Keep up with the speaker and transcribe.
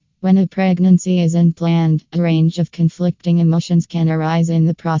When a pregnancy isn't planned, a range of conflicting emotions can arise in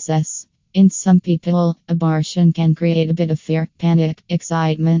the process. In some people, abortion can create a bit of fear, panic,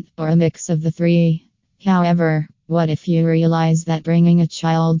 excitement, or a mix of the three. However, what if you realize that bringing a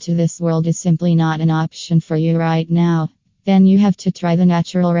child to this world is simply not an option for you right now? Then you have to try the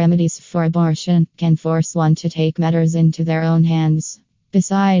natural remedies for abortion, can force one to take matters into their own hands.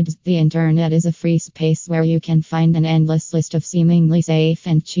 Besides, the internet is a free space where you can find an endless list of seemingly safe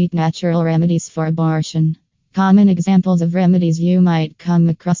and cheap natural remedies for abortion. Common examples of remedies you might come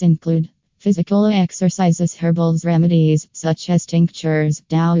across include physical exercises, herbals, remedies such as tinctures,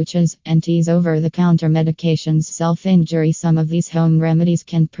 douches, and teas, over-the-counter medications, self-injury. Some of these home remedies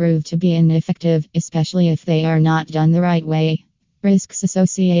can prove to be ineffective, especially if they are not done the right way. Risks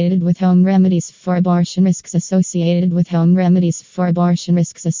associated with home remedies for abortion. Risks associated with home remedies for abortion.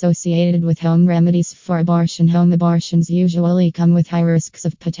 Risks associated with home remedies for abortion. Home abortions usually come with high risks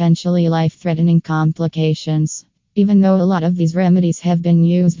of potentially life-threatening complications. Even though a lot of these remedies have been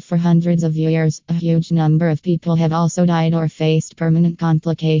used for hundreds of years, a huge number of people have also died or faced permanent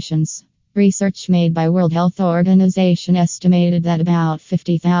complications. Research made by World Health Organization estimated that about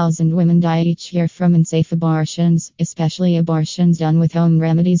 50,000 women die each year from unsafe abortions, especially abortions done with home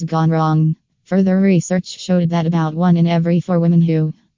remedies gone wrong. Further research showed that about 1 in every 4 women who